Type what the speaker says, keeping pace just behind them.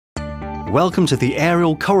Welcome to the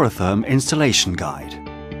Aerial Corotherm Installation Guide.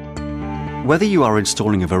 Whether you are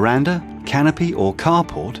installing a veranda, canopy or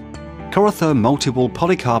carport, Corotherm multi-wall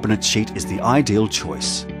polycarbonate sheet is the ideal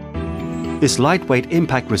choice. This lightweight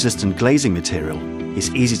impact-resistant glazing material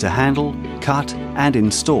is easy to handle, cut and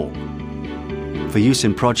install. For use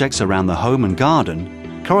in projects around the home and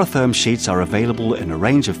garden, Corotherm sheets are available in a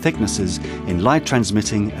range of thicknesses in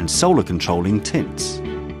light-transmitting and solar-controlling tints.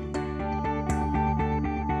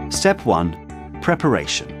 Step 1.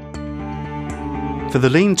 Preparation. For the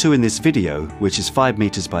lean-to in this video, which is 5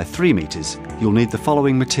 meters by 3 meters, you'll need the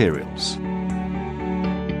following materials.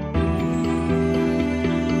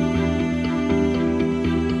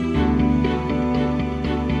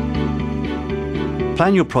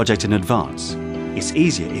 Plan your project in advance. It's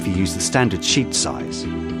easier if you use the standard sheet size.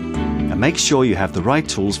 And make sure you have the right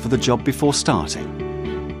tools for the job before starting.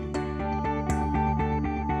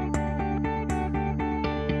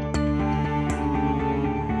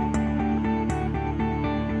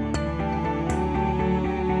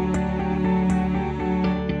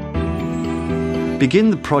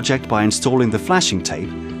 Begin the project by installing the flashing tape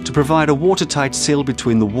to provide a watertight seal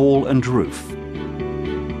between the wall and roof.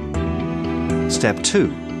 Step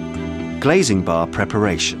 2. Glazing bar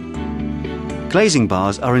preparation. Glazing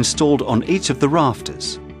bars are installed on each of the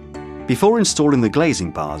rafters. Before installing the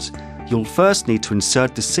glazing bars, you'll first need to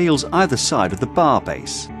insert the seals either side of the bar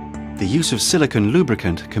base. The use of silicone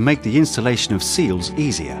lubricant can make the installation of seals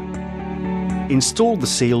easier. Install the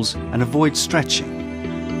seals and avoid stretching.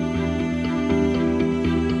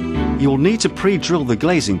 You'll need to pre-drill the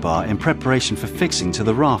glazing bar in preparation for fixing to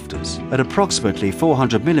the rafters at approximately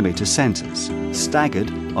 400 mm centers, staggered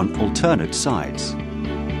on alternate sides.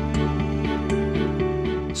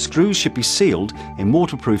 Screws should be sealed in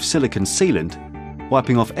waterproof silicone sealant,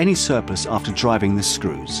 wiping off any surplus after driving the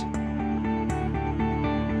screws.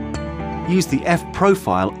 Use the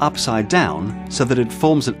F-profile upside down so that it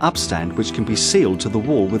forms an upstand which can be sealed to the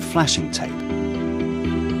wall with flashing tape.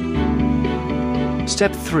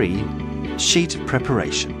 Step 3. Sheet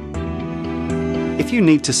preparation. If you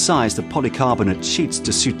need to size the polycarbonate sheets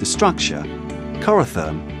to suit the structure,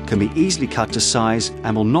 Corotherm can be easily cut to size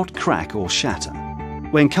and will not crack or shatter.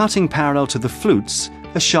 When cutting parallel to the flutes,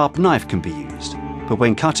 a sharp knife can be used, but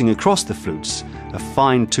when cutting across the flutes, a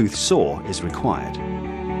fine-tooth saw is required.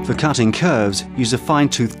 For cutting curves, use a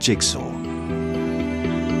fine-tooth jigsaw.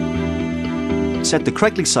 Set the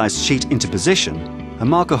correctly sized sheet into position and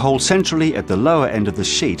mark a hole centrally at the lower end of the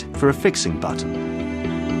sheet for a fixing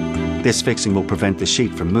button. This fixing will prevent the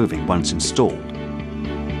sheet from moving once installed.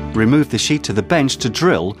 Remove the sheet to the bench to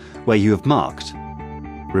drill where you have marked.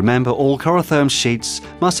 Remember, all Corotherm sheets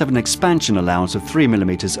must have an expansion allowance of 3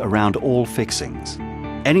 mm around all fixings.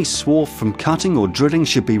 Any swarf from cutting or drilling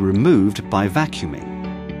should be removed by vacuuming.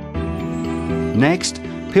 Next,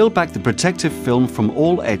 peel back the protective film from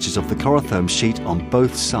all edges of the Corotherm sheet on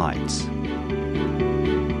both sides.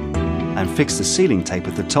 And fix the sealing tape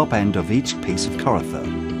at the top end of each piece of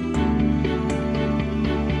Corotherm.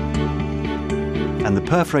 And the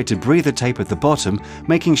perforated breather tape at the bottom,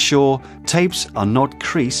 making sure tapes are not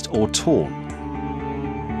creased or torn.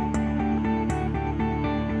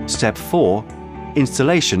 Step 4.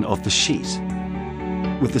 Installation of the sheet.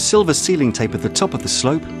 With the silver sealing tape at the top of the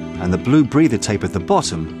slope and the blue breather tape at the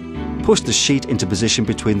bottom, push the sheet into position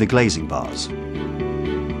between the glazing bars.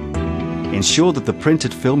 Ensure that the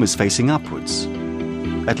printed film is facing upwards.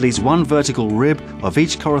 At least one vertical rib of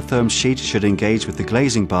each Corotherm sheet should engage with the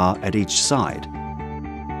glazing bar at each side,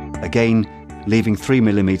 again leaving 3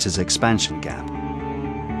 mm expansion gap.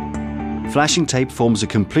 Flashing tape forms a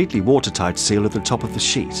completely watertight seal at the top of the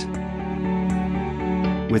sheet.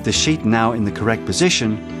 With the sheet now in the correct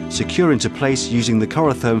position, secure into place using the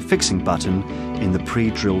Corotherm fixing button in the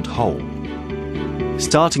pre-drilled hole.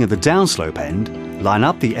 Starting at the downslope end, line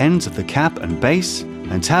up the ends of the cap and base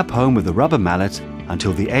and tap home with a rubber mallet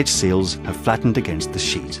until the edge seals have flattened against the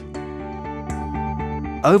sheet.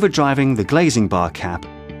 Overdriving the glazing bar cap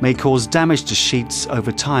may cause damage to sheets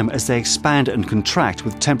over time as they expand and contract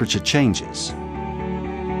with temperature changes.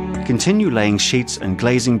 Continue laying sheets and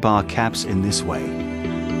glazing bar caps in this way.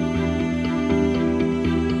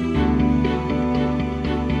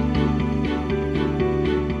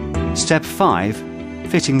 Step 5.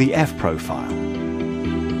 Fitting the F-profile.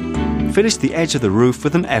 Finish the edge of the roof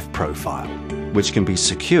with an F-profile, which can be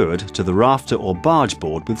secured to the rafter or barge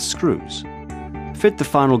board with screws. Fit the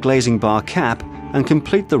final glazing bar cap and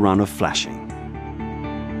complete the run of flashing.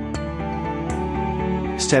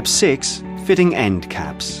 Step 6. Fitting end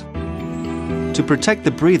caps. To protect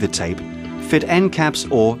the breather tape, fit end caps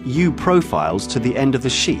or U profiles to the end of the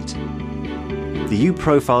sheet. The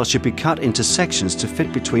U-profile should be cut into sections to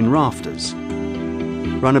fit between rafters.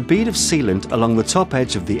 Run a bead of sealant along the top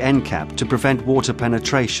edge of the end cap to prevent water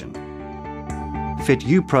penetration. Fit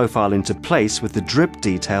U-profile into place with the drip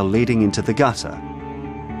detail leading into the gutter.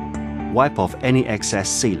 Wipe off any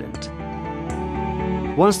excess sealant.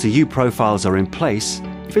 Once the U-profiles are in place,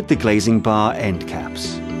 fit the glazing bar end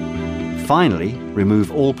caps. Finally,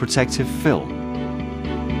 remove all protective film.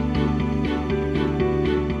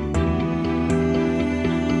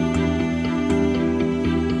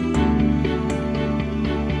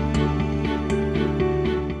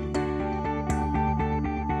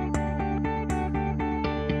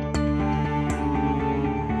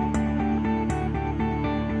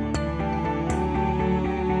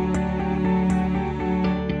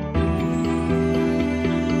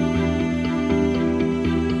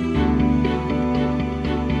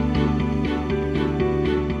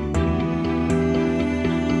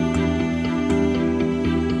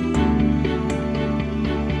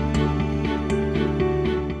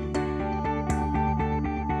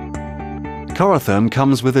 Corotherm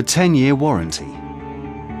comes with a 10-year warranty.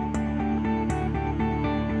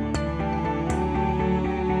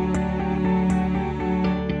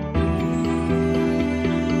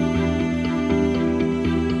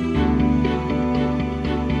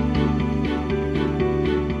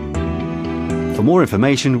 For more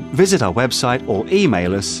information, visit our website or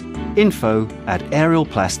email us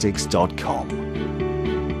info@aerialplastics.com.